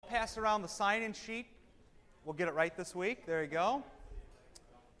pass around the sign-in sheet. We'll get it right this week. There you go.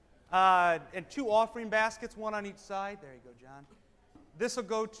 And 2 offering baskets, 1 on each side. There you go, John. This will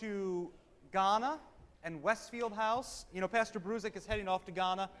go to Ghana and Westfield House. You know, Pastor Bruzek is heading off to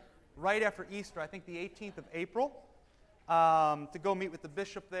Ghana right after Easter, I think the 18th of April, to go meet with the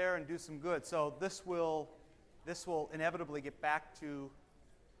bishop there and do some good. So this will inevitably get back to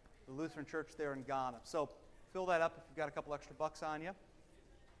the Lutheran Church there in Ghana. So fill that up if you've got a couple extra bucks on you.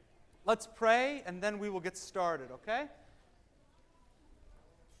 Let's pray, and then we will get started, okay?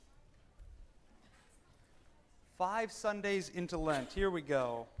 5 Sundays into Lent. Here we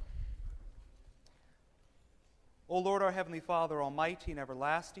go. O Lord, our Heavenly Father, almighty and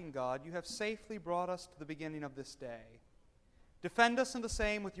everlasting God, you have safely brought us to the beginning of this day. Defend us in the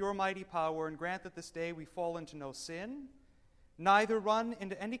same with your mighty power, and grant that this day we fall into no sin, neither run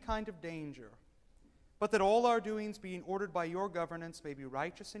into any kind of danger, but that all our doings, being ordered by your governance, may be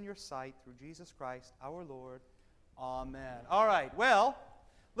righteous in your sight through Jesus Christ our Lord. Amen. All right, well,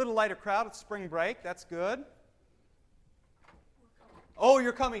 a little lighter crowd. It's spring break. That's good. Oh,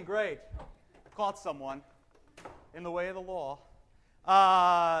 you're coming. Great. Caught someone in the way of the law.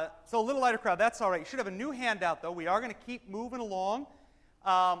 So a little lighter crowd. That's all right. You should have a new handout, though. We are going to keep moving along.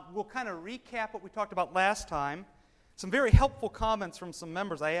 We'll kind of recap what we talked about last time. Some very helpful comments from some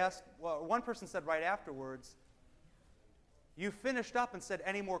members. I asked, well, one person said right afterwards, you finished up and said,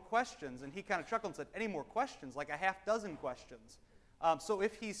 any more questions? And he kind of chuckled and said, any more questions? Like a half dozen questions. So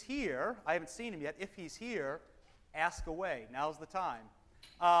if he's here, I haven't seen him yet, if he's here, ask away. Now's the time.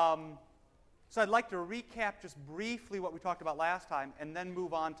 So I'd like to recap just briefly what we talked about last time and then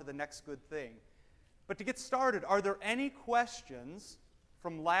move on to the next good thing. But to get started, are there any questions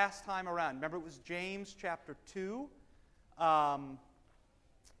from last time around? Remember, it was James chapter 2.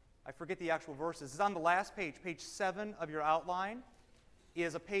 I forget the actual verses. It's on the last page. Page 7 of your outline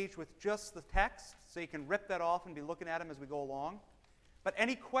is a page with just the text, so you can rip that off and be looking at them as we go along. But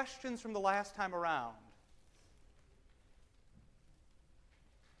any questions from the last time around?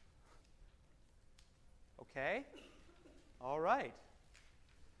 Okay. All right.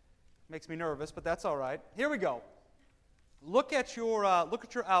 Makes me nervous, but that's all right. Here we go. Look at your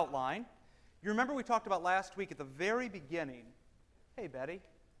outline. You remember we talked about last week at the very beginning. Hey, Betty.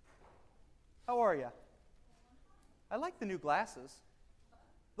 How are you? I like the new glasses.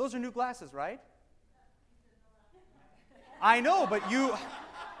 Those are new glasses, right? I know, but you...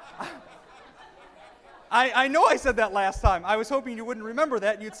 I know I said that last time. I was hoping you wouldn't remember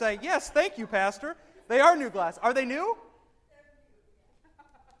that, and you'd say, yes, thank you, Pastor. They are new glasses. Are they new?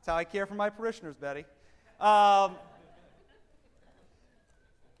 That's how I care for my parishioners, Betty.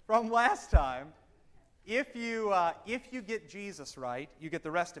 From last time, if you get Jesus right, you get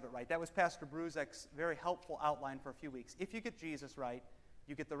the rest of it right. That was Pastor Bruzek's very helpful outline for a few weeks. If you get Jesus right,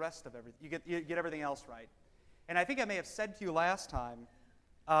 you get the rest of everything. You get everything else right. And I think I may have said to you last time,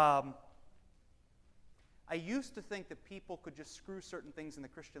 I used to think that people could just screw certain things in the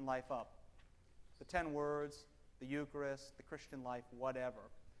Christian life up. The 10 words, the Eucharist, the Christian life, whatever.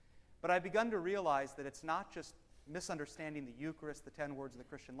 But I've begun to realize that it's not just misunderstanding the Eucharist, the 10 words of the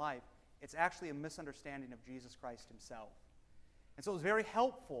Christian life. It's actually a misunderstanding of Jesus Christ himself. And so it was very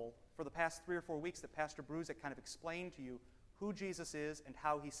helpful for the past 3 or 4 weeks that Pastor Bruzek kind of explained to you who Jesus is and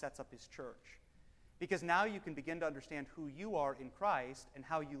how he sets up his church. Because now you can begin to understand who you are in Christ and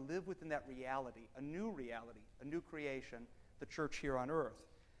how you live within that reality, a new creation, the church here on earth.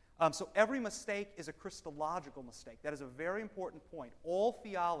 So every mistake is a Christological mistake. That is a very important point. All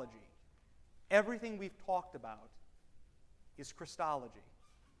theology, everything we've talked about, is Christology.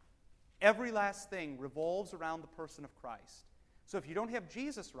 Every last thing revolves around the person of Christ. So if you don't have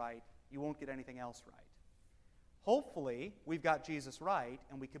Jesus right, you won't get anything else right. Hopefully, we've got Jesus right,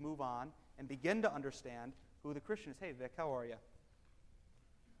 and we can move on and begin to understand who the Christian is. Hey, Vic, how are you?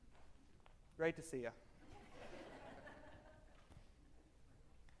 Great to see you.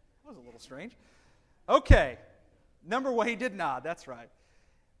 That was a little strange. Okay. Number one, he did nod. That's right.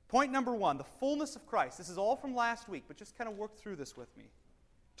 Point number 1, the fullness of Christ. This is all from last week, but just kind of work through this with me.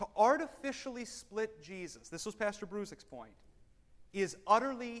 To artificially split Jesus, this was Pastor Bruzek's point, is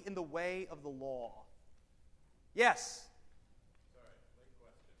utterly in the way of the law. Yes? Sorry, late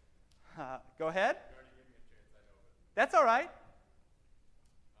question. Go ahead. You already gave me a chance, I know, but... That's all right.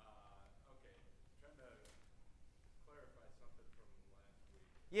 Okay, trying to clarify something from last week.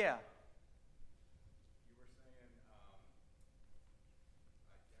 Yeah. You were saying, I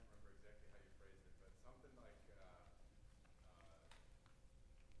can't remember exactly how you phrased it, but something like, it was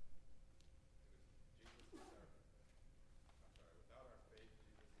Jesus is our, I'm sorry, without our faith,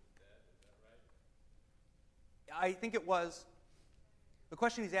 Jesus is dead, is that right? I think it was, The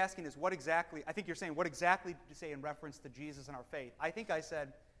question he's asking is what exactly, I think you're saying, what exactly did you say in reference to Jesus and our faith? I think I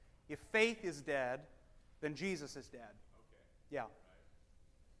said, if faith is dead, then Jesus is dead. Okay. Yeah. Right.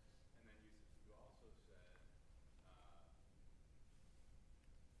 And then you also said God doesn't need our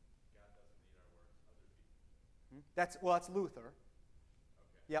works, other people. That's Luther. Okay.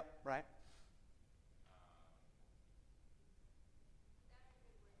 Yep, right.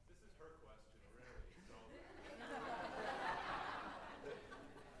 This is her question, really. So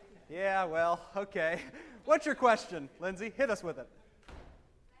Yeah, well, okay. What's your question, Lindsay? Hit us with it.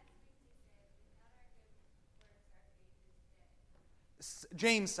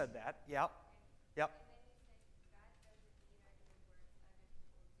 James said that. Yep. Yep.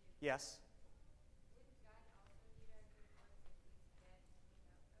 Yes.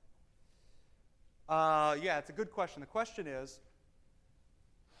 Yeah, it's a good question. The question is,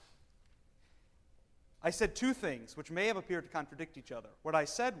 I said two things which may have appeared to contradict each other. What I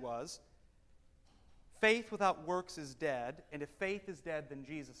said was, faith without works is dead, and if faith is dead, then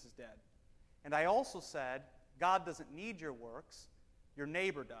Jesus is dead. And I also said, God doesn't need your works, your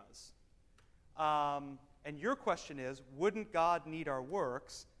neighbor does. And your question is, wouldn't God need our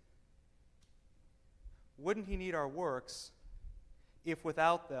works? Wouldn't he need our works if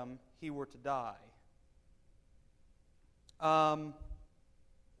without them he were to die?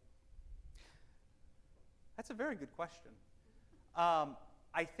 That's a very good question.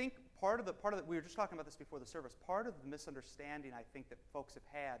 I think part of the we were just talking about this before the service. Part of the misunderstanding I think that folks have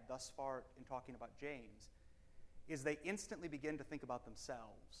had thus far in talking about James is they instantly begin to think about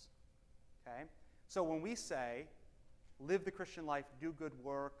themselves. Okay, so when we say, "Live the Christian life, do good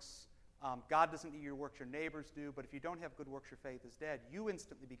works," God doesn't need your works, your neighbors do. But if you don't have good works, your faith is dead. You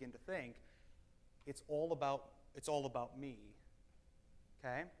instantly begin to think it's all about me.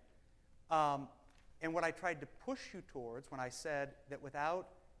 Okay. And what I tried to push you towards when I said that without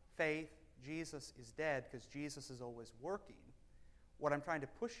faith, Jesus is dead because Jesus is always working, what I'm trying to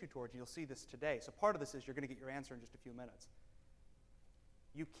push you towards, and you'll see this today. So part of this is you're going to get your answer in just a few minutes.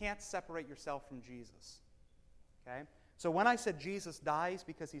 You can't separate yourself from Jesus. Okay? So when I said Jesus dies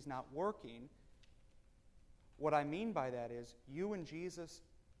because he's not working, what I mean by that is you and Jesus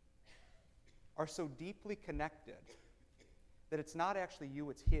are so deeply connected that it's not actually you,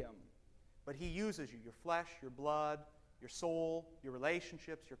 it's him. But he uses you, your flesh, your blood, your soul, your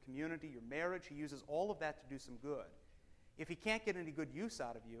relationships, your community, your marriage. He uses all of that to do some good. If he can't get any good use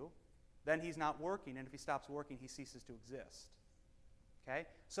out of you, then he's not working. And if he stops working, he ceases to exist. Okay?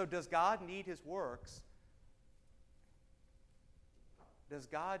 So does God need his works? Does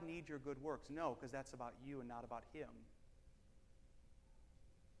God need your good works? No, because that's about you and not about him.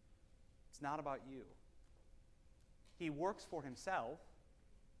 It's not about you. He works for himself,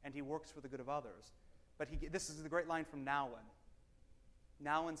 and he works for the good of others. But this is the great line from Nouwen.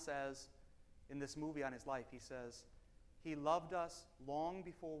 Nouwen says, in this movie on his life, he says, he loved us long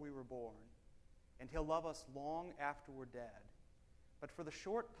before we were born, and he'll love us long after we're dead. But for the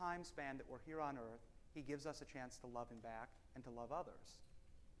short time span that we're here on earth, he gives us a chance to love him back and to love others.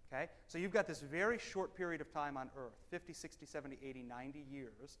 Okay? So you've got this very short period of time on earth, 50, 60, 70, 80, 90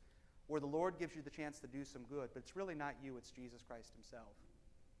 years, where the Lord gives you the chance to do some good, but it's really not you, it's Jesus Christ himself.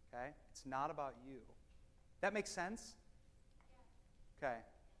 Okay? It's not about you. That makes sense? Okay.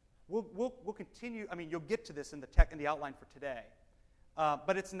 We'll continue. I mean, you'll get to this in the outline for today.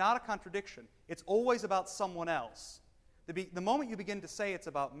 But it's not a contradiction. It's always about someone else. The moment you begin to say it's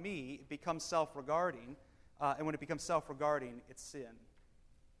about me, it becomes self-regarding. And when it becomes self-regarding, it's sin.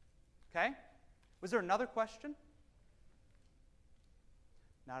 Okay? Was there another question?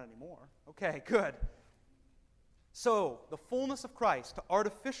 Not anymore. Okay, good. So, the fullness of Christ, to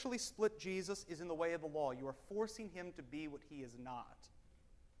artificially split Jesus is in the way of the law. You are forcing him to be what he is not.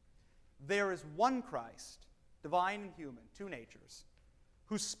 There is one Christ, divine and human, two natures,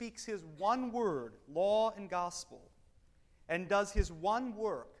 who speaks his one word, law and gospel, and does his one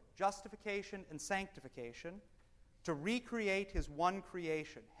work, justification and sanctification, to recreate his one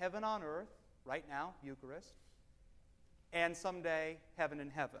creation, heaven on earth, right now, Eucharist, and someday, heaven in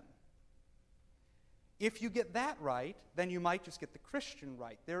heaven. If you get that right, then you might just get the Christian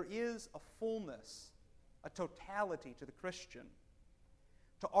right. There is a fullness, a totality to the Christian.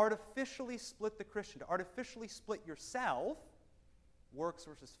 To artificially split the Christian, to artificially split yourself, works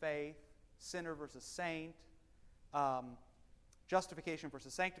versus faith, sinner versus saint, justification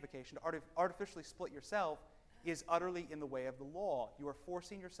versus sanctification, to artificially split yourself is utterly in the way of the law. You are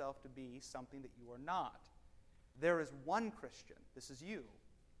forcing yourself to be something that you are not. There is one Christian. This is you,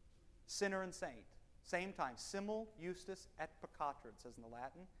 sinner and saint. Same time, simul justus et peccator, it says in the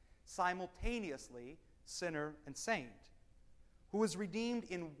Latin, simultaneously sinner and saint, who was redeemed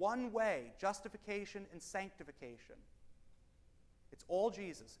in one way, justification and sanctification. It's all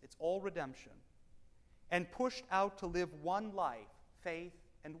Jesus. It's all redemption. And pushed out to live one life, faith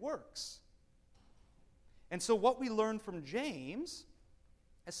and works. And so what we learned from James,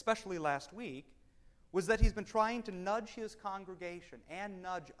 especially last week, was that he's been trying to nudge his congregation and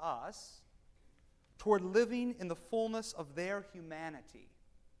nudge us toward living in the fullness of their humanity.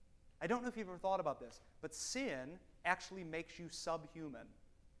 I don't know if you've ever thought about this, but sin actually makes you subhuman.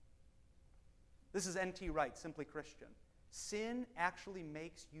 This is N.T. Wright, Simply Christian. Sin actually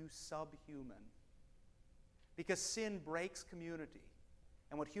makes you subhuman because sin breaks community.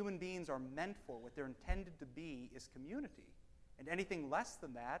 And what human beings are meant for, what they're intended to be, is community. And anything less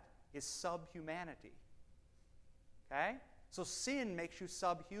than that is subhumanity. Okay? So sin makes you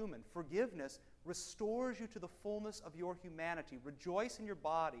subhuman. Forgiveness restores you to the fullness of your humanity. Rejoice in your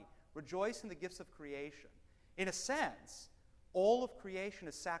body. Rejoice in the gifts of creation. In a sense, all of creation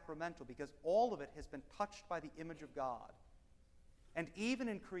is sacramental because all of it has been touched by the image of God. And even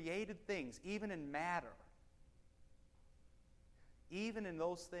in created things, even in matter, even in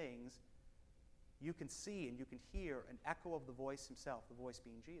those things, you can see and you can hear an echo of the voice himself, the voice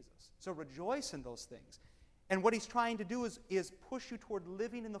being Jesus. So rejoice in those things. And what he's trying to do is push you toward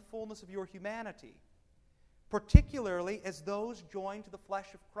living in the fullness of your humanity, particularly as those joined to the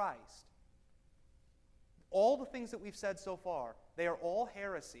flesh of Christ. All the things that we've said so far, they are all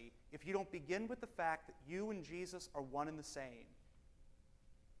heresy if you don't begin with the fact that you and Jesus are one and the same.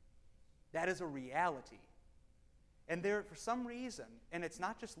 That is a reality. And there, for some reason, and it's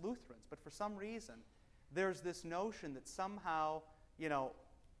not just Lutherans, but for some reason, there's this notion that somehow,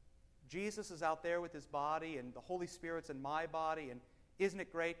 Jesus is out there with his body and the Holy Spirit's in my body, and isn't it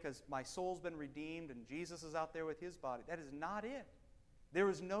great because my soul's been redeemed and Jesus is out there with his body? That is not it. There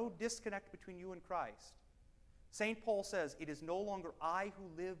is no disconnect between you and Christ. St. Paul says, it is no longer I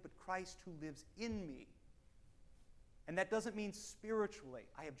who live, but Christ who lives in me. And that doesn't mean spiritually,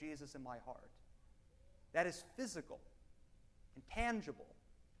 I have Jesus in my heart. That is physical and tangible.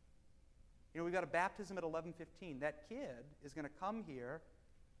 We've got a baptism at 11:15. That kid is going to come here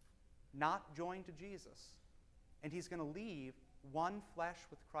not joined to Jesus. And he's going to leave one flesh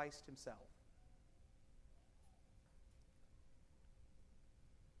with Christ himself.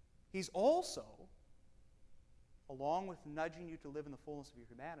 He's also, along with nudging you to live in the fullness of your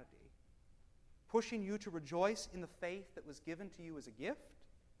humanity, pushing you to rejoice in the faith that was given to you as a gift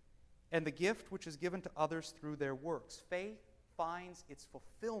and the gift which is given to others through their works. Faith finds its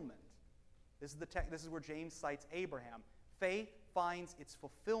fulfillment. This is where James cites Abraham. Faith finds its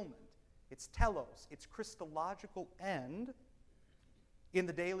fulfillment, its telos, its Christological end in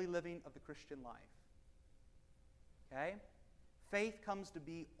the daily living of the Christian life. Okay? Faith comes to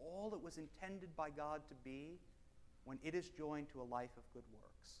be all it was intended by God to be when it is joined to a life of good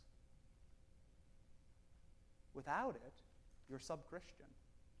works. Without it, you're sub-Christian.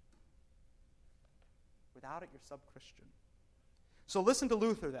 Without it, you're sub-Christian. So listen to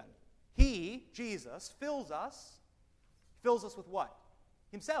Luther then. He, Jesus, fills us with what?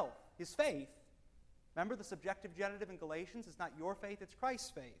 Himself, his faith. Remember the subjective genitive in Galatians? It's not your faith, it's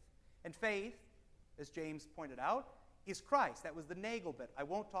Christ's faith. And faith, as James pointed out, is Christ. That was the Nagel bit. I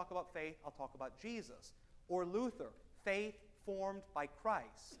won't talk about faith, I'll talk about Jesus. Or Luther, faith formed by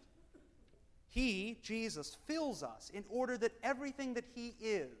Christ. He, Jesus, fills us in order that everything that he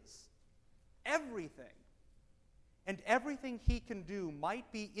is, everything, and everything he can do might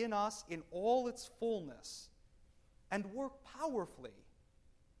be in us in all its fullness and work powerfully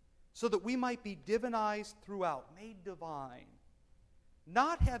so that we might be divinized throughout, made divine,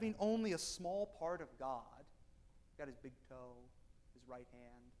 not having only a small part of God, got his big toe, his right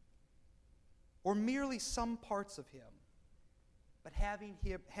hand, or merely some parts of him, but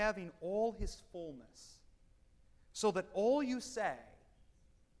having all his fullness, so that all you say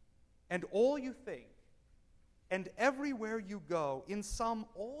and all you think and everywhere you go, in sum,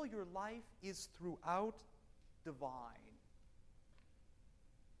 all your life is throughout divine.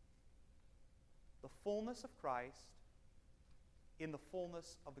 The fullness of Christ in the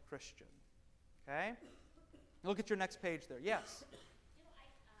fullness of the Christian. Okay? Look at your next page there. Yes?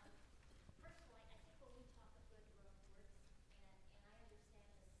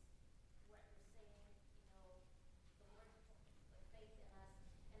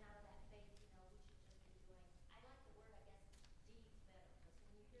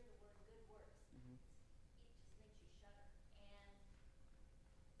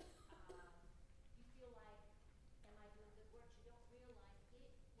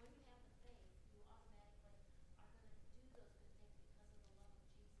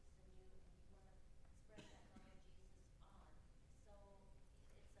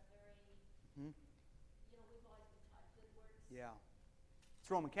 Mm-hmm. We've always been taught good works. Yeah. It's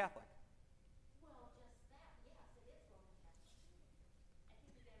Roman Catholic. Well, just that, yes, it is Roman Catholic. I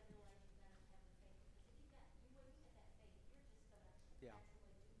think you got to realize you've got to have the faith, because if you got that faith, you're just going to Yeah.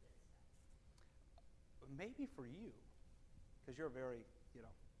 naturally do good stuff. Maybe for you, because you're very,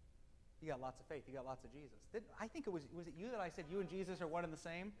 you got lots of faith, you got lots of Jesus. I think was it you that I said you and Jesus are one and the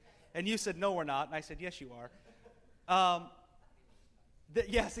same? And you said, no, we're not. And I said, yes, you are.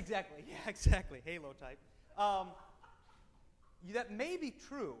 Yes, exactly. Yeah, exactly. Halo type. That may be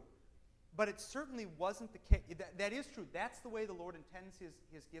true, but it certainly wasn't the case. That is true. That's the way the Lord intends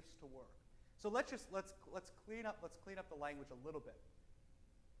his gifts to work. So let's clean up the language a little bit.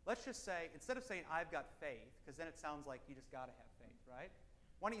 Let's just say, instead of saying I've got faith, because then it sounds like you just got to have faith, right?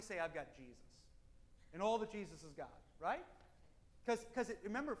 Why don't you say I've got Jesus? And all that Jesus has got, right? Because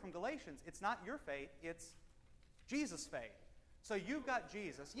remember from Galatians, it's not your faith, it's Jesus' faith. So you've got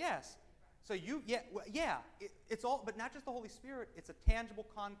Jesus, yes. So it's all, but not just the Holy Spirit, it's a tangible,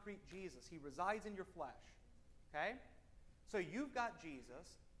 concrete Jesus. He resides in your flesh, okay? So you've got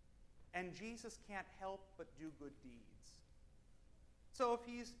Jesus, and Jesus can't help but do good deeds. So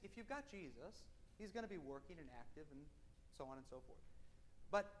if you've got Jesus, he's going to be working and active and so on and so forth.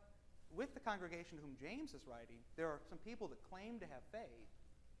 But with the congregation to whom James is writing, there are some people that claim to have faith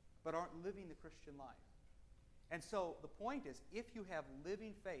but aren't living the Christian life. And so the point is, if you have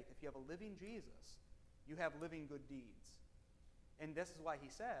living faith, if you have a living Jesus, you have living good deeds. And this is why he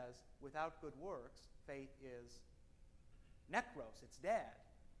says, without good works, faith is necros, it's dead,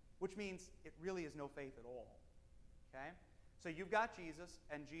 which means it really is no faith at all. Okay? So you've got Jesus,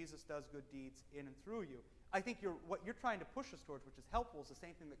 and Jesus does good deeds in and through you. I think what you're trying to push us towards, which is helpful, is the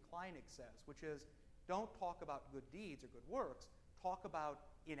same thing that Kleinig says, which is don't talk about good deeds or good works. Talk about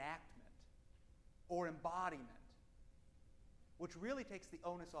enactment or embodiment, which really takes the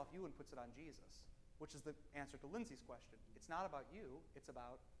onus off you and puts it on Jesus, which is the answer to Lindsay's question. It's not about you, it's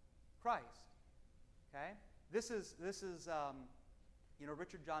about Christ. Okay? This is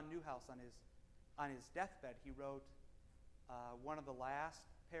Richard John Newhouse on his deathbed, he wrote one of the last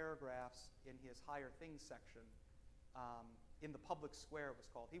paragraphs in his Higher Things section in the public square, it was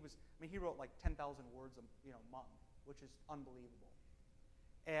called. He wrote like 10,000 words a month, which is unbelievable.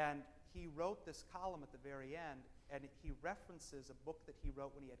 And he wrote this column at the very end, and he references a book that he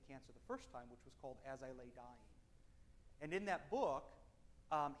wrote when he had cancer the first time, which was called As I Lay Dying. And in that book,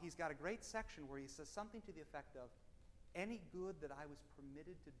 he's got a great section where he says something to the effect of, any good that I was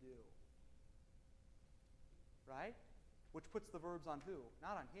permitted to do. Right? Which puts the verbs on who?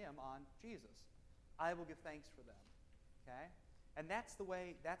 Not on him, on Jesus. I will give thanks for them. Okay? And that's what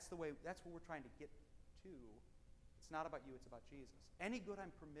we're trying to get to. It's not about you, it's about Jesus. Any good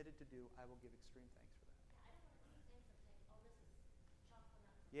I'm permitted to do, I will give extreme thanks for that. I don't want to think of saying, oh, this is chocolate up.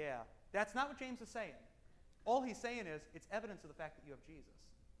 Yeah. That's not what James is saying. All he's saying is, it's evidence of the fact that you have Jesus.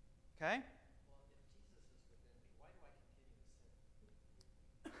 Okay? Well, if Jesus is within me, why do I continue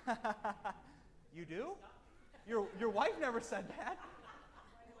to sin? You do? Your wife never said that.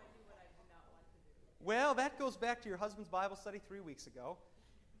 Why do I do what I do not want to do? Well, that goes back to your husband's Bible study 3 weeks ago.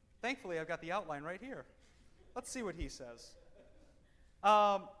 Thankfully, I've got the outline right here. Let's see what he says.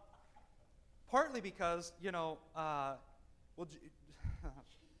 Partly because,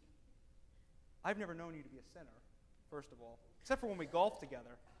 I've never known you to be a sinner, first of all, except for when we golfed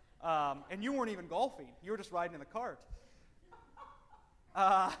together. And you weren't even golfing. You were just riding in the cart.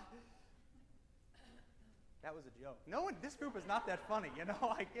 That was a joke. No one, this group is not that funny,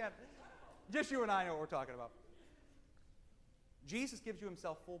 I can't. Just you and I know what we're talking about. Jesus gives you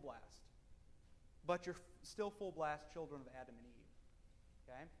himself full blast. But you're still full blast children of Adam and Eve.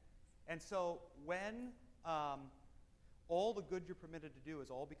 Okay? And so when all the good you're permitted to do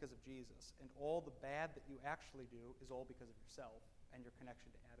is all because of Jesus, and all the bad that you actually do is all because of yourself and your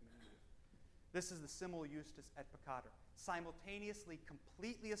connection to Adam and Eve. This is the simul justus et peccator. Simultaneously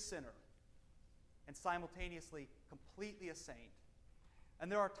completely a sinner and simultaneously completely a saint.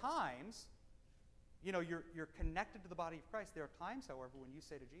 And there are times, you're connected to the body of Christ. There are times, however, when you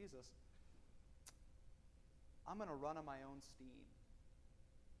say to Jesus, I'm going to run on my own steam.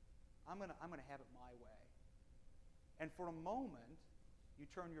 I'm going to have it my way. And for a moment, you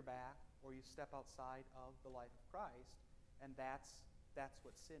turn your back or you step outside of the life of Christ, and that's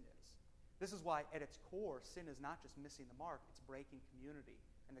what sin is. This is why, at its core, sin is not just missing the mark, it's breaking community.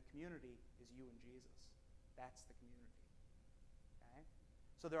 And the community is you and Jesus. That's the community. Okay?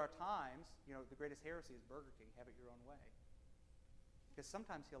 So there are times, the greatest heresy is Burger King, have it your own way. Because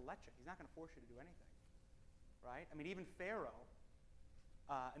sometimes he'll let you. He's not going to force you to do anything. Right? Even Pharaoh,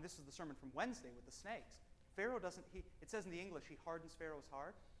 and this is the sermon from Wednesday with the snakes. Pharaoh doesn't, it says in the English, he hardens Pharaoh's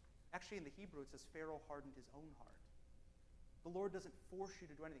heart. Actually, in the Hebrew, it says Pharaoh hardened his own heart. The Lord doesn't force you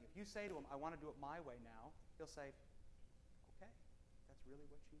to do anything. If you say to him, I want to do it my way now, he'll say, okay, that's really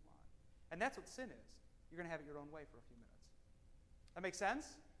what you want. And that's what sin is. You're going to have it your own way for a few minutes. That makes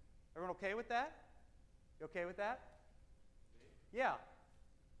sense? Everyone okay with that? You okay with that? Yeah.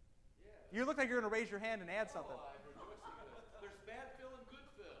 You look like you're going to raise your hand and add something. There's bad Phil and good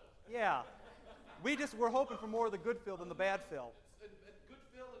Phil. Yeah. We're hoping for more of the good Phil than the bad Phil. And good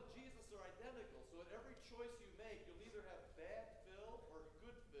Phil and Jesus are identical. So at every choice you make, you'll either have bad Phil or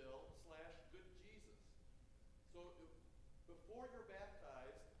good Phil / good Jesus. So before you're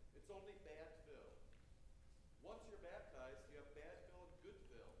baptized, it's only bad Phil. Once you're baptized, you have bad Phil and good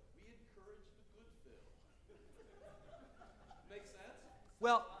Phil. We encourage the good Phil. Make sense?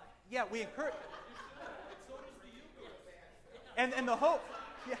 Well, yeah, we encourage. And so does the Eucharist. And the hope,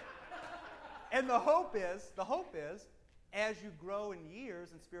 yeah. And the hope is, as you grow in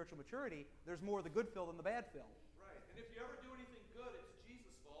years and spiritual maturity, there's more of the good Phil than the bad Phil. Right. And if you ever do anything good, it's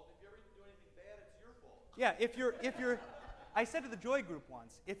Jesus' fault. If you ever do anything bad, it's your fault. Yeah, if you're, I said to the Joy Group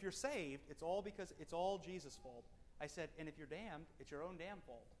once, if you're saved, it's all Jesus' fault. I said, and if you're damned, it's your own damn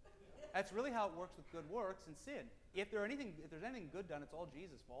fault. That's really how it works with good works and sin. If there's anything good done, it's all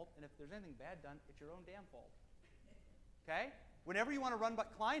Jesus' fault, and if there's anything bad done, it's your own damn fault. Okay? Whenever you want to run by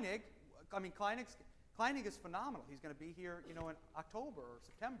Kleinig is phenomenal. He's going to be here, in October or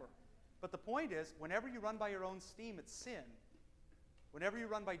September. But the point is, whenever you run by your own steam, it's sin. Whenever you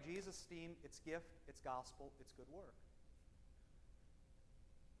run by Jesus' steam, it's gift, it's gospel, it's good work.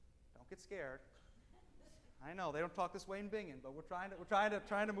 Don't get scared. I know they don't talk this way in Bingen, but we're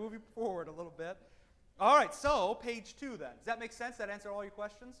trying to move you forward a little bit. All right, so page 2 then. Does that make sense? That answer all your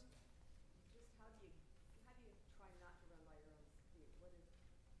questions? Just how do you try not to run by your own speed? What is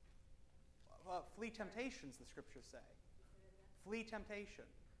Flee temptations, the scriptures say. Flee temptation.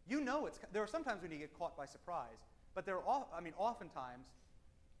 There are sometimes when you get caught by surprise, but oftentimes,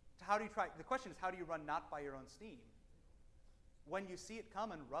 the question is, how do you run not by your own steam? When you see it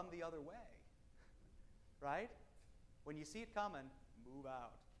coming, run the other way. Right? When you see it coming, move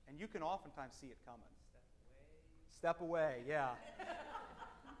out. And you can oftentimes see it coming. Step away, yeah.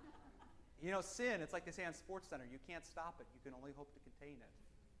 Sin, it's like they say on SportsCenter, you can't stop it. You can only hope to contain it.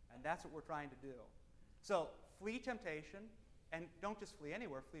 And that's what we're trying to do. So, flee temptation, and don't just flee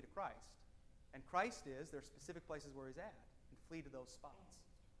anywhere, flee to Christ. And Christ there's specific places where he's at, and flee to those spots.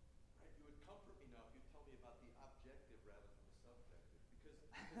 Right? You would comfort me now if you tell me about the objective rather than the subjective. Because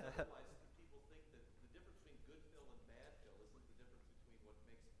otherwise, people think that the difference between good Phil and bad Phil isn't the difference between what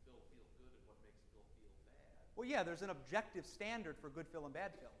makes Phil feel good and what makes Phil feel bad. Well, yeah, there's an objective standard for good Phil and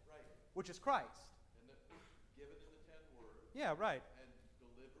bad Phil, Right. which is Christ. And that given in the 10 words. Yeah, right. And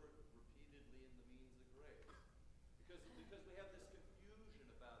delivered repeatedly in the means of grace. Because we have this confusion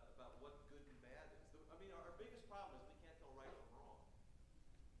about what good and bad is. Our biggest problem is we can't tell right from wrong.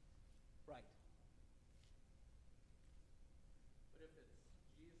 Right. But if it's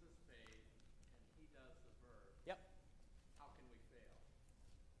Jesus' faith and he does the verb, Yep. how can we fail?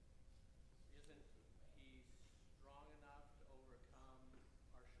 Isn't he strong enough to overcome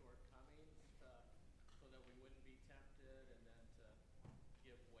our shortcomings so that we wouldn't be tempted and then to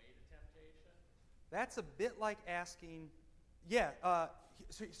give way to temptation? That's a bit like asking,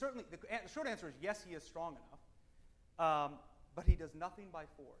 certainly the short answer is yes, he is strong enough, but he does nothing by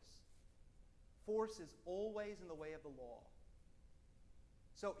force. Force is always in the way of the law.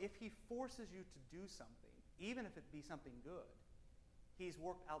 So if he forces you to do something, even if it be something good, he's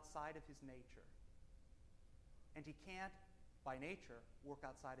worked outside of his nature. And he can't, by nature, work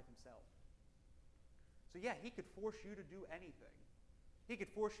outside of himself. So yeah, he could force you to do anything. He could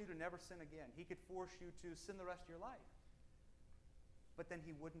force you to never sin again. He could force you to sin the rest of your life. But then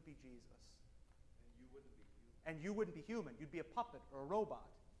he wouldn't be Jesus. And you wouldn't be human. And you wouldn't be human. You'd be a puppet or a robot.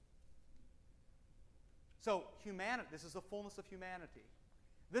 So this is the fullness of humanity.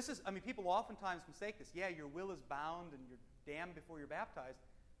 People oftentimes mistake this. Yeah, your will is bound and you're damned before you're baptized.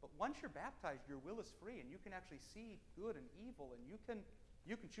 But once you're baptized, your will is free and you can actually see good and evil and you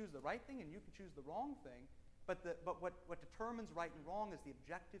can choose the right thing and you can choose the wrong thing. But what determines right and wrong is the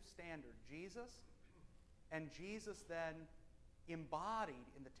objective standard, Jesus, and Jesus then embodied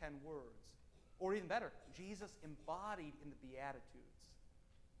in the 10 words. Or even better, Jesus embodied in the Beatitudes.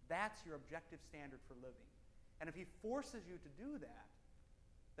 That's your objective standard for living. And if he forces you to do that,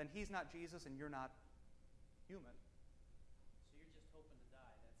 then he's not Jesus and you're not human. So you're just hoping to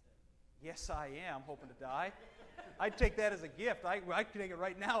die, that's it. Yes, I am hoping to die. I'd take that as a gift. I could take it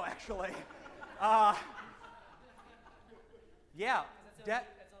right now, actually. Yeah. Because that's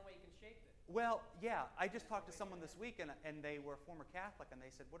the only way you can shape it. Well, yeah. I just talked to someone this week, and they were former Catholic, and they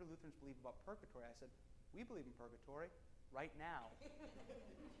said, what do Lutherans believe about purgatory? I said, we believe in purgatory right now.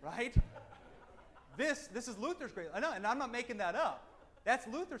 Right? This is Luther's great. I know, and I'm not making that up. That's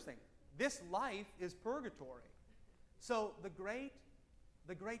Luther's thing. This life is purgatory. So the great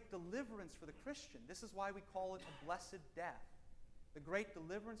deliverance for the Christian, this is why we call it a blessed death. The great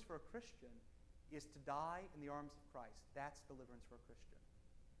deliverance for a Christian is to die in the arms of Christ. That's deliverance for a Christian.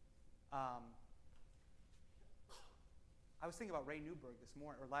 I was thinking about Ray Newberg this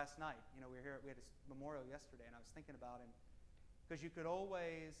morning, or last night. You know, we had his memorial yesterday, and I was thinking about him because you could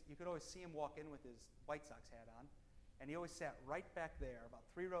always see him walk in with his White Sox hat on, and he always sat right back there, about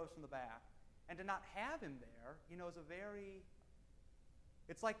 3 rows from the back. And to not have him there, you know, is a very.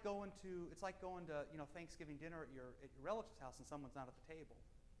 It's like going to Thanksgiving dinner at your relative's house and someone's not at the table.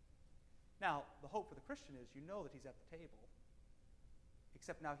 Now, the hope for the Christian is you know that he's at the table,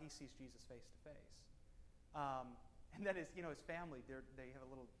 except now he sees Jesus face to face. And then his family, they have a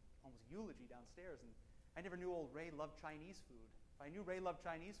little almost eulogy downstairs. And I never knew old Ray loved Chinese food. If I knew Ray loved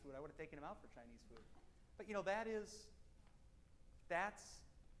Chinese food, I would have taken him out for Chinese food. But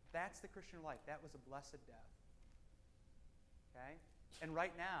that's the Christian life. That was a blessed death. Okay? And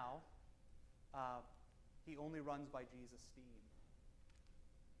right now, he only runs by Jesus' steam.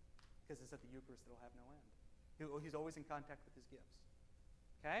 Because it's at the Eucharist that will have no end. He's always in contact with his gifts.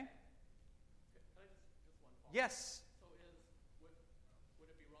 Okay? Can I just one follow-up? Yes. So would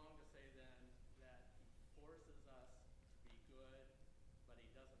it be wrong to say then that he forces us to be good, but he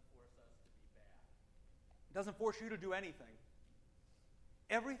doesn't force us to be bad? Doesn't force you to do anything.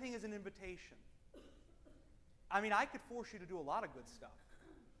 Everything is an invitation. I mean, I could force you to do a lot of good stuff,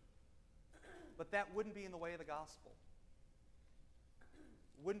 but that wouldn't be in the way of the gospel.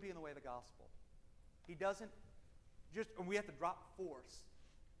 Wouldn't be in the way of the gospel. He doesn't and we have to drop force.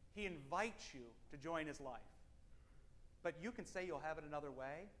 He invites you to join his life. But you can say you'll have it another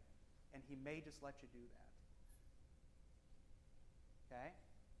way, and he may just let you do that. Okay?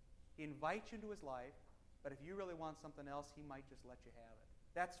 He invites you into his life, but if you really want something else, he might just let you have it.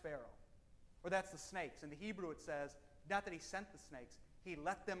 That's Pharaoh. Or that's the snakes. In the Hebrew it says, not that he sent the snakes, he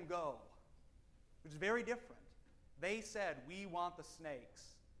let them go. Which is very different. They said, we want the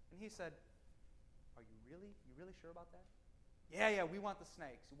snakes. And he said, are you really sure about that? Yeah, we want the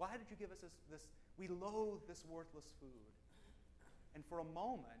snakes. Why did you give us this? We loathe this worthless food. And for a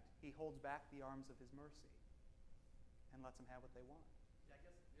moment, he holds back the arms of his mercy and lets them have what they want. Yeah, I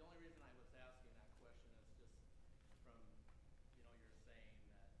guess the only reason I was asking that question is just from, you're saying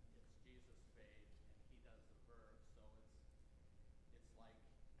that it's Jesus' faith and he does the verb, so it's like,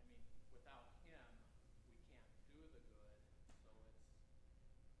 I mean, without him, we can't do the good, so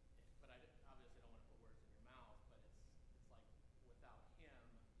but I obviously don't want to put words in your mouth, but it's like without him,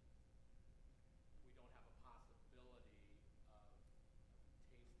 we don't have a possibility of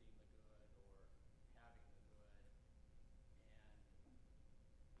tasting the good or having the good, and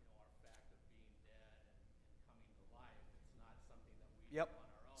our fact of being dead and coming to life, it's not something that we do on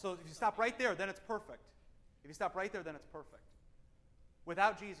our own. So if you stop right there, then it's perfect. If you stop right there, then it's perfect.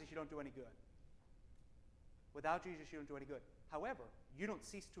 Without Jesus, you don't do any good. Without Jesus, you don't do any good. However, you don't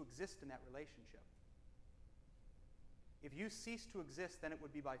cease to exist in that relationship. If you cease to exist, then it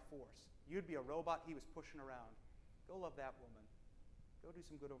would be by force. You'd be a robot he was pushing around. Go love that woman. Go do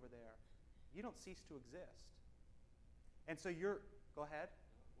some good over there. You don't cease to exist. And so go ahead.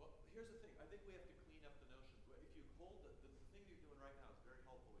 Well, here's the thing. I think we have to clean up the notion. If you hold the thing you're doing right now is very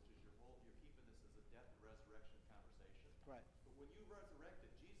helpful, which is you're keeping this as a death and resurrection conversation. Right. But when you resurrected,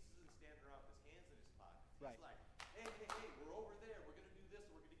 Jesus isn't standing around with his hands in his pockets. Right. He's like, hey, we're over there. We're going to do this.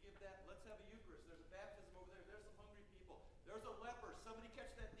 We're going to give that. Let's have a Eucharist. There's a baptism over there. There's some hungry people. There's a leper. Somebody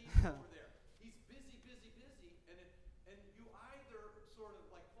catch that demon over there. He's busy, and you either sort of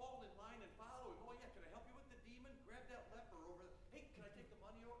like fall in line and follow him. Oh yeah, can I help you with the demon? Grab that leper over there. Hey, can I take the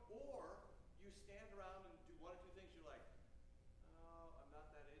money over? Or you stand around and do one or two things. You're like, oh, I'm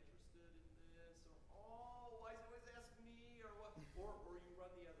not that interested in this, or why is he always asking me, or what? Or you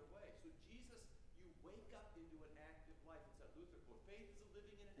run the other way. So Jesus, you wake up into an active life. It's that Luther quote: faith is a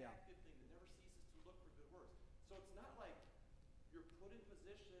living and an active thing that never ceases to look for good works. So it's not like you're put in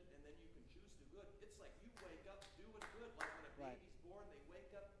position and then you can choose to good. It's like you wake up doing good, like when a baby's born, they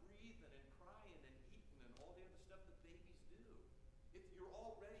wake up breathing and crying and eating and all the other stuff that babies do. You're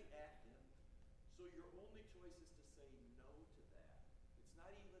already active, so your only choice is to say no to that. It's not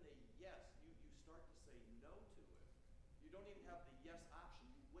even a yes. You start to say no to it. You don't even have the yes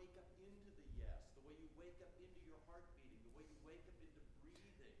option. You wake up into the yes, the way you wake up into your heart beating, the way you wake up into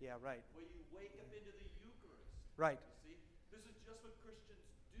breathing. Yeah, right. The way you wake up into the Eucharist. Right. You see? This is just what Christians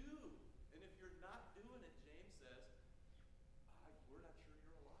do. And if not doing it, James says, we're not sure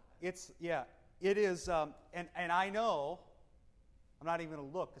you're alive. It is, and I know, I'm not even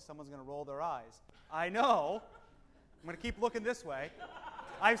going to look because someone's going to roll their eyes. I know, I'm going to keep looking this way.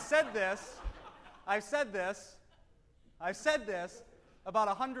 I've said this about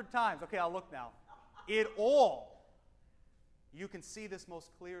 100 times. Okay, I'll look now. You can see this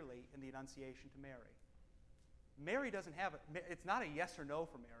most clearly in the Annunciation to Mary. Mary doesn't have it. It's not a yes or no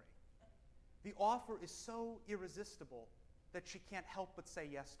for Mary. The offer is so irresistible that she can't help but say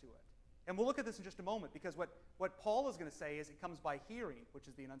yes to it. And we'll look at this in just a moment, because what Paul is going to say is it comes by hearing, which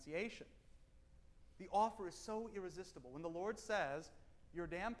is the Annunciation. The offer is so irresistible. When the Lord says, you're a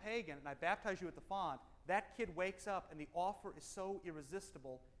damn pagan, and I baptize you at the font, that kid wakes up, and the offer is so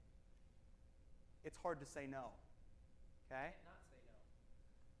irresistible, it's hard to say no. Okay? Not say no.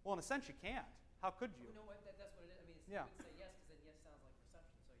 Well, in a sense, you can't. How could you? You know what? That's what it is. I mean, Yeah. you could say yes, because then yes sounds like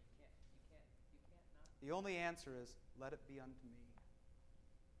reception, so you can't not. The only answer is, let it be unto me.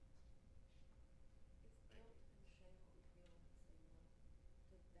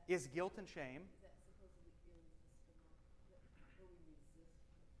 Is guilt and shame what we feel when we say no? Is guilt and shame. Is that supposedly irresistible? Where we resist?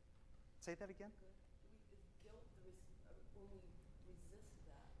 Say that again? Is guilt when we resist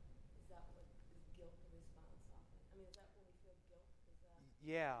that? Is that what is guilt the response often? I mean, is that when we feel guilt? Is that?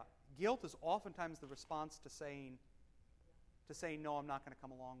 Yeah. Guilt is oftentimes the response to saying no, I'm not going to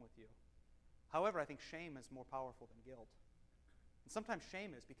come along with you. However, I think shame is more powerful than guilt. And sometimes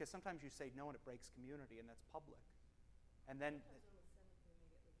shame is because sometimes you say no and it breaks community, and that's public. And then, Sometimes when we send it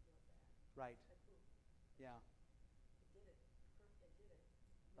immediately feel bad. right, Like, ooh, yeah, I did it. I did it.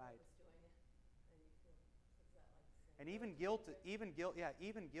 No right. one was doing it. And you feel, is that like saying, And even guilt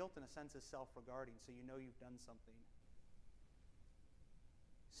in a sense is self-regarding, so you know you've done something.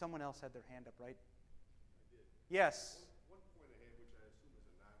 Someone else had their hand up, right? I did. Yes. One point I had, which I assume is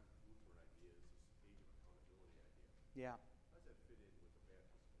a non-Lutheran idea, is this age of accountability idea. Yeah. How does that fit in with the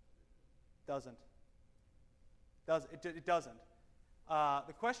baptism tradition? Doesn't. It doesn't.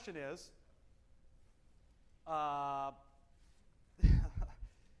 The question is, I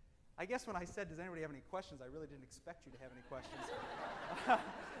guess when I said, does anybody have any questions, I really didn't expect you to have any questions.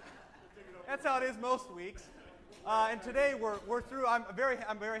 That's how it is most weeks. And today we're through. I'm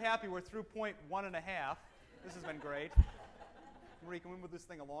very happy we're through point 1.5. This has been great. Marie, can we move this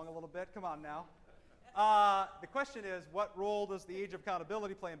thing along a little bit? Come on now. The question is, what role does the age of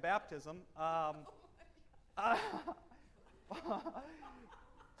accountability play in baptism?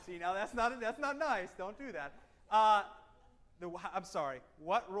 See, now that's not nice. Don't do that. I'm sorry.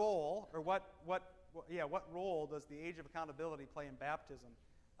 What role does the age of accountability play in baptism?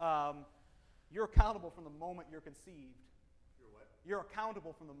 You're accountable from the moment you're conceived. You're what? You're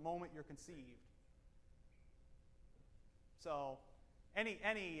accountable from the moment you're conceived. So,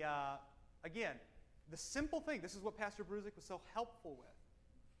 again, the simple thing, this is what Pastor Bruzik was so helpful with.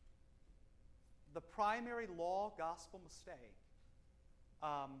 The primary law gospel mistake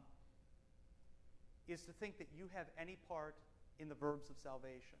is to think that you have any part in the verbs of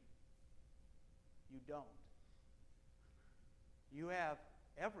salvation. You don't. You have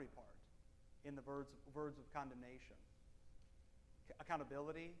every part in the verbs of condemnation.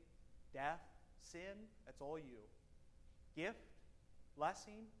 Accountability, death, sin, that's all you. Gift,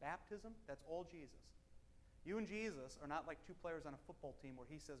 blessing, baptism, that's all Jesus. You and Jesus are not like two players on a football team where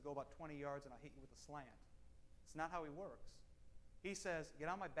he says, go about 20 yards and I'll hit you with a slant. It's not how he works. He says, get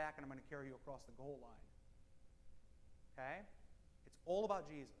on my back and I'm going to carry you across the goal line. Okay? It's all about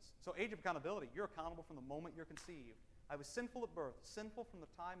Jesus. So age of accountability, you're accountable from the moment you're conceived. I was sinful at birth, sinful from the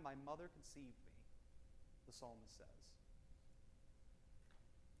time my mother conceived me, the psalmist says.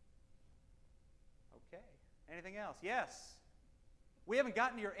 Okay. Anything else? Yes. We haven't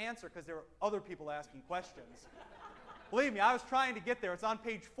gotten to your answer because there are other people asking questions. Believe me, I was trying to get there. It's on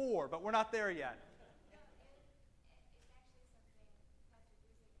page 4, but we're not there yet.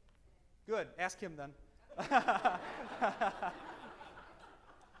 Good. Ask him then. It's so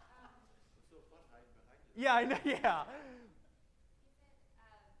fun hiding behind you. Yeah, I know. Yeah.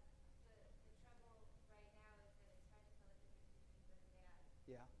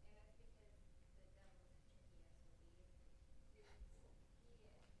 Yeah.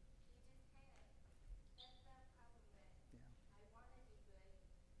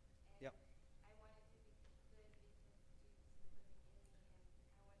 Yep.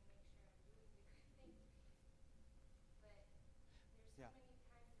 Yeah.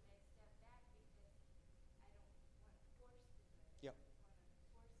 Yep.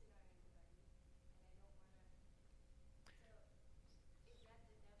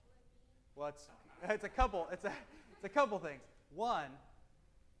 Well, it's a couple things. One,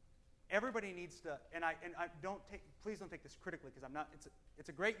 everybody needs to, please don't take this critically because I'm not, it's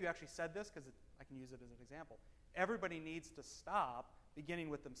a great you actually said this because I can use it as an example. Everybody needs to stop beginning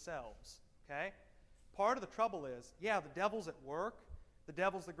with themselves, okay? Part of the trouble is, yeah, the devil's at work. The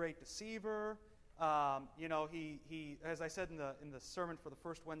devil's the great deceiver. He as I said in the sermon for the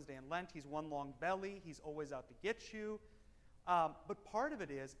first Wednesday in Lent, he's one long belly. He's always out to get you. But part of it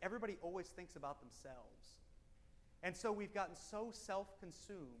is everybody always thinks about themselves. And so we've gotten so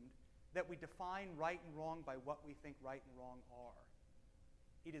self-consumed that we define right and wrong by what we think right and wrong are.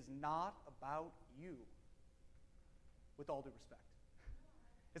 It is not about you, with all due respect.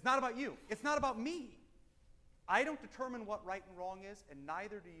 It's not about you. It's not about me. I don't determine what right and wrong is, and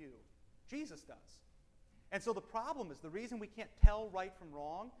neither do you. Jesus does. And so the problem is, the reason we can't tell right from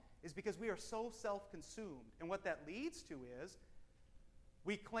wrong is because we are so self-consumed. And what that leads to is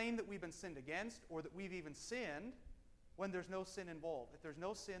we claim that we've been sinned against or that we've even sinned when there's no sin involved. If there's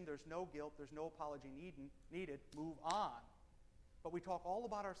no sin, there's no guilt, there's no apology needed, move on. But we talk all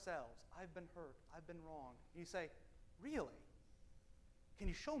about ourselves. I've been hurt. I've been wronged. And you say, really? Can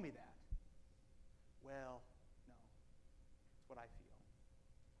you show me that? Well, no. It's what I feel.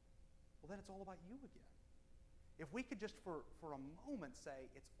 Well, then it's all about you again. If we could just for a moment say,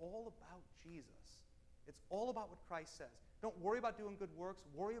 it's all about Jesus. It's all about what Christ says. Don't worry about doing good works.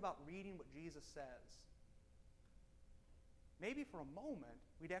 Worry about reading what Jesus says. Maybe for a moment,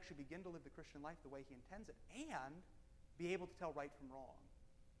 we'd actually begin to live the Christian life the way he intends it and be able to tell right from wrong.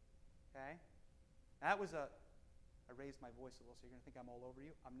 Okay? I raised my voice a little, so you're going to think I'm all over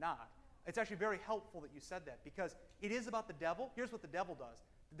you. I'm not. It's actually very helpful that you said that because it is about the devil. Here's what the devil does.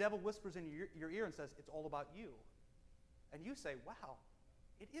 The devil whispers in your ear and says, it's all about you. And you say, wow,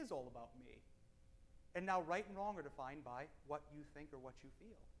 it is all about me. And now right and wrong are defined by what you think or what you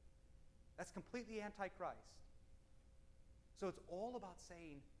feel. That's completely anti-Christ. So it's all about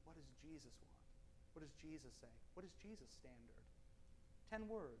saying, what does Jesus want? What does Jesus say? What is Jesus' standard? 10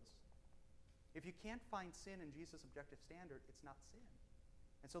 words. If you can't find sin in Jesus' objective standard, it's not sin.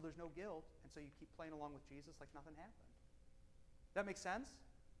 And so there's no guilt, and so you keep playing along with Jesus like nothing happened. That makes sense?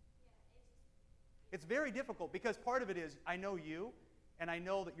 It's very difficult because part of it is, I know you, and I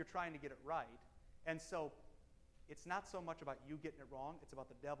know that you're trying to get it right. And so it's not so much about you getting it wrong, it's about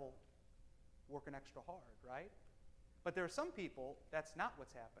the devil working extra hard, right? But there are some people, that's not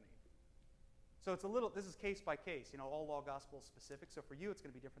what's happening. So this is case by case, all law gospel specific. So for you, it's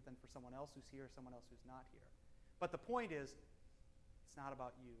going to be different than for someone else who's here or someone else who's not here. But the point is, it's not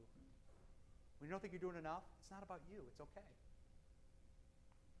about you. When you don't think you're doing enough, it's not about you. It's okay.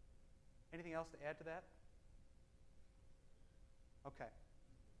 Anything else to add to that? Okay.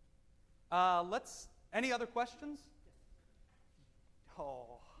 Any other questions?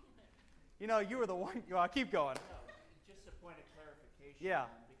 Oh. You were the one. Keep going. No, just a point of clarification. Yeah.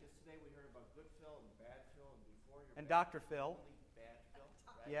 Because today we heard about good Phil and bad Phil, and before your and bad Dr. Phil. Only bad Phil,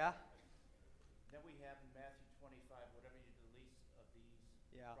 right? Yeah. Then we have in Matthew 25, whatever you did the least of these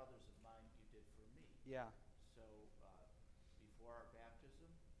brothers of mine, you did for me. Yeah. So before our baptism,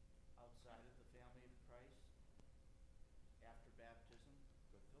 outside of the family of Christ, after baptism,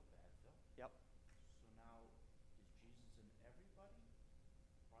 good Phil, bad Phil. Yep. So now, is Jesus in everybody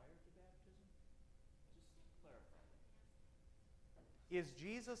prior to baptism? Just clarify that. Is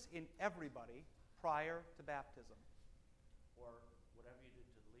Jesus in everybody prior to baptism? Or whatever you did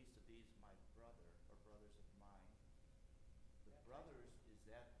to the least of these, my brother, or brothers of mine. The brothers, is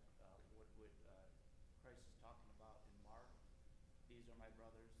that what Christ is talking about in Mark? These are my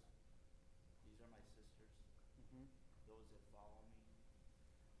brothers. These are my sisters. Mm-hmm. Those that follow me.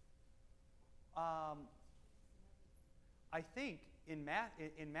 I think in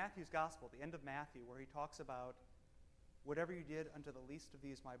Matthew's gospel, at the end of Matthew, where he talks about whatever you did unto the least of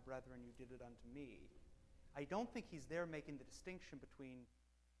these, my brethren, you did it unto me. I don't think he's there making the distinction between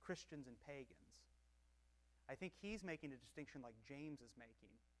Christians and pagans. I think he's making a distinction like James is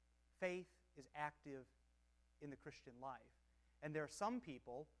making. Faith is active in the Christian life. And there are some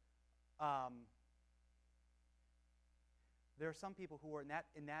people who are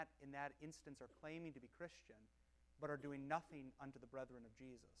in that instance are claiming to be Christian, but are doing nothing unto the brethren of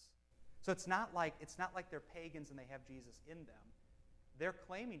Jesus. So it's not like they're pagans and they have Jesus in them. They're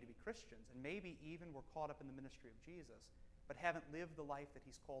claiming to be Christians and maybe even were caught up in the ministry of Jesus, but haven't lived the life that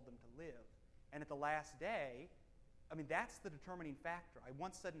he's called them to live. And at the last day, that's the determining factor. I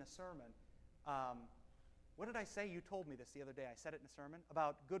once said in a sermon, what did I say? You told me this the other day. I said it in a sermon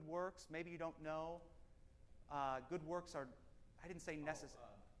about good works. Maybe you don't know. Good works are, I didn't say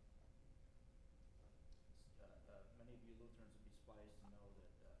necessary. Many of you Lutherans would be surprised to know that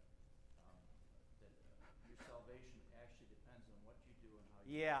your salvation actually depends on what you do and how you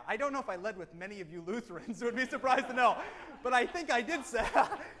Yeah, I don't know if I led with many of you Lutherans. Would be surprised to know. But I think I did say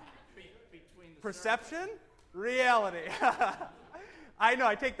Between the perception, reality. I know,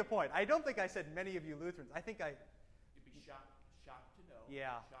 I take the point. I don't think I said many of you Lutherans. I think I, You'd be shocked to know.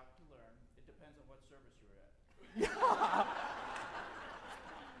 Yeah. Shocked to learn. It depends on what service you're at.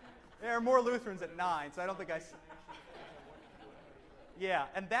 there are more Lutherans at 9, so I don't think I. Yeah,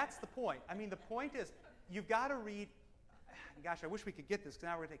 and that's the point. I mean, the point is, you've got to read. Gosh, I wish we could get this, because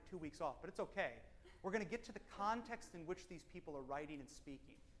now we're going to take 2 weeks off, but it's okay. We're going to get to the context in which these people are writing and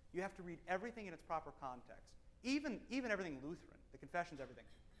speaking. You have to read everything in its proper context, even everything Lutheran, the confessions, everything.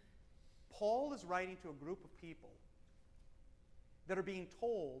 Paul is writing to a group of people that are being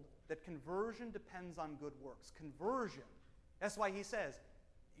told that conversion depends on good works. Conversion. That's why he says,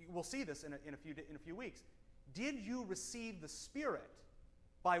 we'll see this in a few weeks. Did you receive the Spirit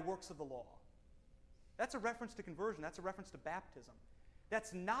by works of the law? That's a reference to conversion. That's a reference to baptism.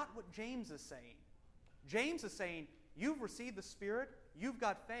 That's not what James is saying. James is saying, you've received the Spirit, you've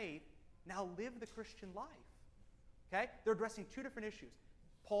got faith, now live the Christian life. Okay? They're addressing two different issues.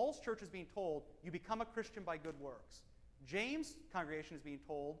 Paul's church is being told, you become a Christian by good works. James' congregation is being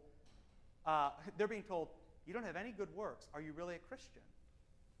told, they're being told, you don't have any good works. Are you really a Christian?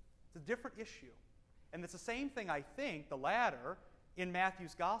 It's a different issue. And it's the same thing, I think, the latter, in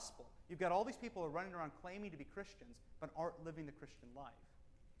Matthew's gospel. You've got all these people who are running around claiming to be Christians, but aren't living the Christian life.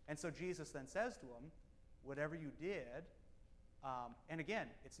 And so Jesus then says to them, whatever you did, and again,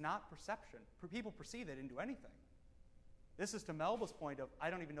 it's not perception. People perceive they didn't do anything. This is to Melba's point of, I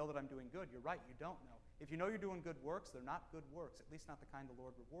don't even know that I'm doing good. You're right, you don't know. If you know you're doing good works, they're not good works, at least not the kind the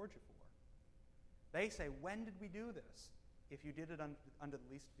Lord rewards you for. They say, when did we do this? If you did it unto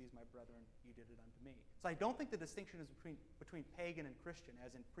the least of these, my brethren, you did it unto me. So I don't think the distinction is between pagan and Christian,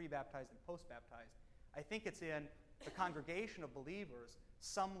 as in pre-baptized and post-baptized. I think it's in the congregation of believers,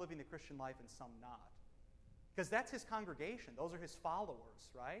 some living the Christian life and some not. Because that's his congregation. Those are his followers,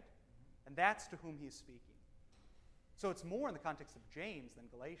 right? And that's to whom he is speaking. So it's more in the context of James than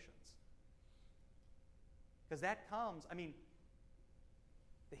Galatians. Because that comes, I mean,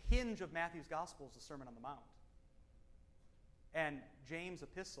 the hinge of Matthew's gospel is the Sermon on the Mount. And James'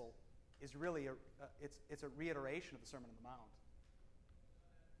 epistle is really it's a reiteration of the Sermon on the Mount.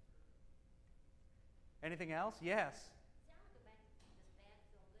 Anything else? Yes. See, I want to go back to this bad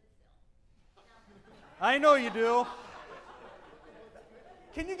Phil, good Phil. Now, I know you do.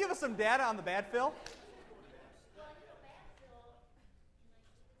 Can you give us some data on the bad Phil? well, bad Phil,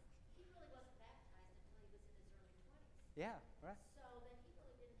 he really wasn't baptized until he was in his early 20s. Yeah, right. So then he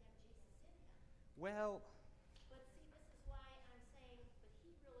really didn't have Jesus in him. Well, But see, this is why I'm saying, but he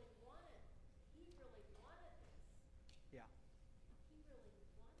really wanted this. yeah. He really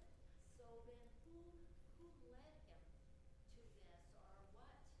wanted this. So then who led him to this, or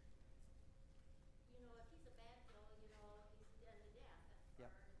what? You know, if he's a bad Phil, he's done to death.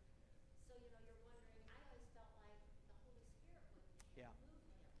 Yep. So, you're wondering, I always felt like the Holy Spirit would Yeah. move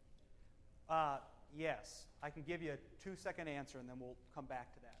him. Yes. I can give you a 2-second answer, and then we'll come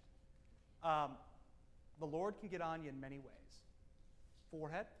back to that. The Lord can get on you in many ways.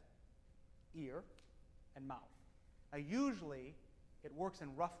 Forehead, ear, and mouth. Now, usually, it works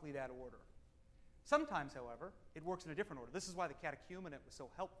in roughly that order. Sometimes, however, it works in a different order. This is why the catechumenate was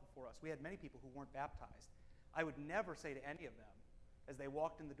so helpful for us. We had many people who weren't baptized. I would never say to any of them, as they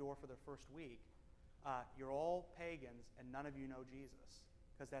walked in the door for their first week, you're all pagans and none of you know Jesus,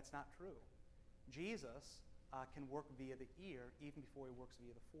 because that's not true. Jesus can work via the ear even before he works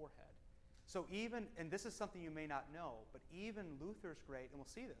via the forehead. So even, and this is something you may not know, but even Luther's great, and we'll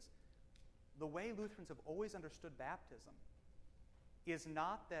see this, the way Lutherans have always understood baptism is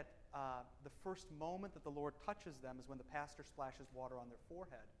not that the first moment that the Lord touches them is when the pastor splashes water on their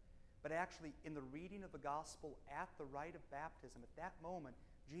forehead, but actually in the reading of the gospel at the rite of baptism, at that moment,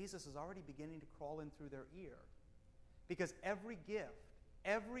 Jesus is already beginning to crawl in through their ear. Because every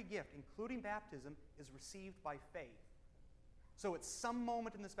gift, including baptism, is received by faith. So at some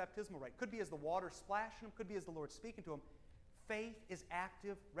moment in this baptismal rite, could be as the water splashing him, could be as the Lord speaking to him, faith is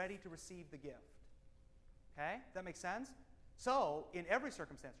active, ready to receive the gift. Okay? Does that make sense? So, in every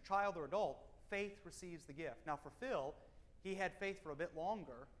circumstance, child or adult, faith receives the gift. Now, for Phil, he had faith for a bit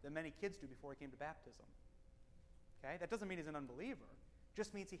longer than many kids do before he came to baptism. Okay? That doesn't mean he's an unbeliever. It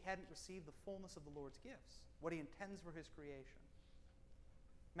just means he hadn't received the fullness of the Lord's gifts, what he intends for his creation.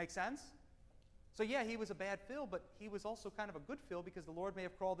 Make sense? So yeah, he was a bad Phil, but he was also kind of a good Phil because the Lord may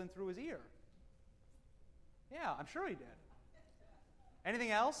have crawled in through his ear. Yeah, I'm sure he did.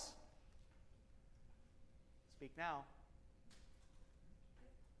 Anything else? Speak now.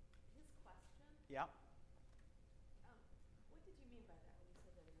 His question, Yeah. what did you mean by that when you said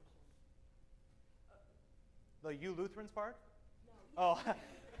The you Lutherans part? No. Oh.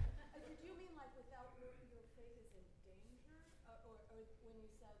 Did you mean like without your faith is in danger? Or when you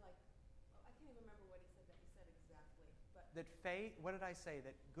said like, I can't even remember what he said that you said exactly. But That faith, what did I say?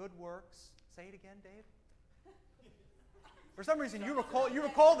 That good works, say it again, Dave? For some reason, you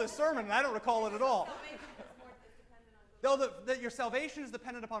recall this sermon, and I don't recall it at all. No, that your salvation is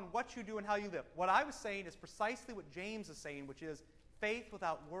dependent upon what you do and how you live. What I was saying is precisely what James is saying, which is faith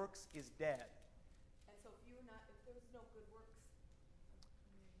without works is dead. And so if there's no good works,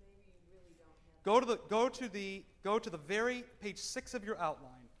 maybe you really don't have. Go to the very page 6 of your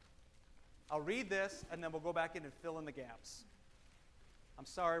outline. I'll read this, and then we'll go back in and fill in the gaps. I'm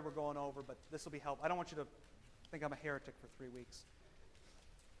sorry we're going over, but this will be helpful. I don't want you to think I'm a heretic for 3 weeks.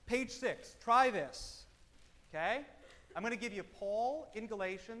 Page 6. Try this. Okay? I'm going to give you Paul in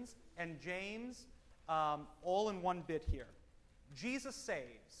Galatians and James all in one bit here. Jesus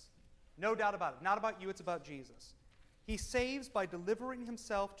saves. No doubt about it. Not about you, it's about Jesus. He saves by delivering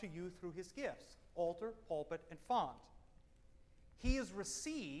himself to you through his gifts, altar, pulpit, and font. He is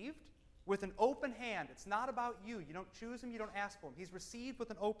received with an open hand. It's not about you. You don't choose him, you don't ask for him. He's received with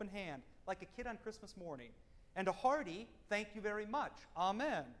an open hand, like a kid on Christmas morning. And a hearty, thank you very much.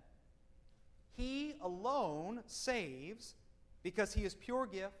 Amen. He alone saves because he is pure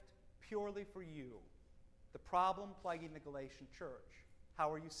gift, purely for you. The problem plaguing the Galatian church.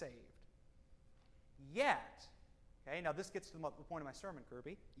 How are you saved? Yet, okay, now this gets to the point of my sermon,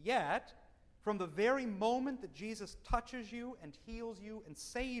 Kirby. Yet, from the very moment that Jesus touches you and heals you and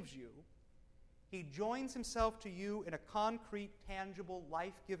saves you, he joins himself to you in a concrete, tangible,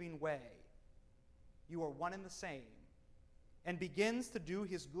 life-giving way. You are one and the same, and begins to do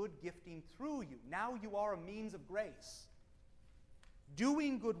his good gifting through you. Now you are a means of grace.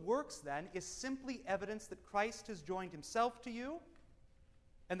 Doing good works, then, is simply evidence that Christ has joined himself to you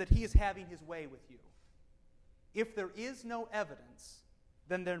and that he is having his way with you. If there is no evidence,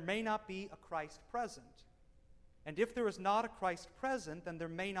 then there may not be a Christ present. And if there is not a Christ present, then there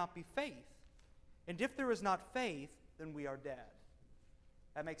may not be faith. And if there is not faith, then we are dead.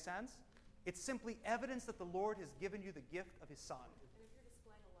 That makes sense? It's simply evidence that the Lord has given you the gift of his Son. And if you're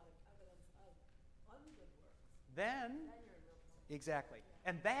displaying a lot of evidence of ungood works, Then you're in real trouble. exactly.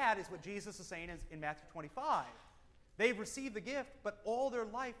 And that is what Jesus is saying in Matthew 25. They've received the gift, but all their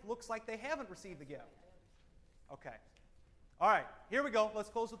life looks like they haven't received the gift. Okay. All right, here we go. Let's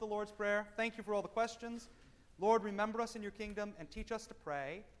close with the Lord's Prayer. Thank you for all the questions. Lord, remember us in your kingdom and teach us to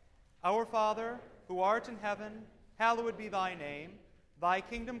pray. Our Father, who art in heaven, hallowed be thy name. Thy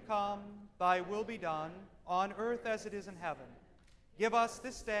kingdom come, thy will be done, on earth as it is in heaven. Give us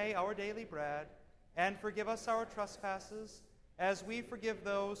this day our daily bread, and forgive us our trespasses, as we forgive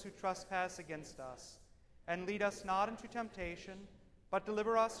those who trespass against us. And lead us not into temptation, but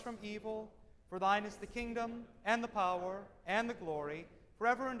deliver us from evil. For thine is the kingdom, and the power, and the glory,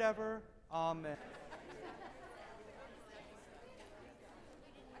 forever and ever. Amen.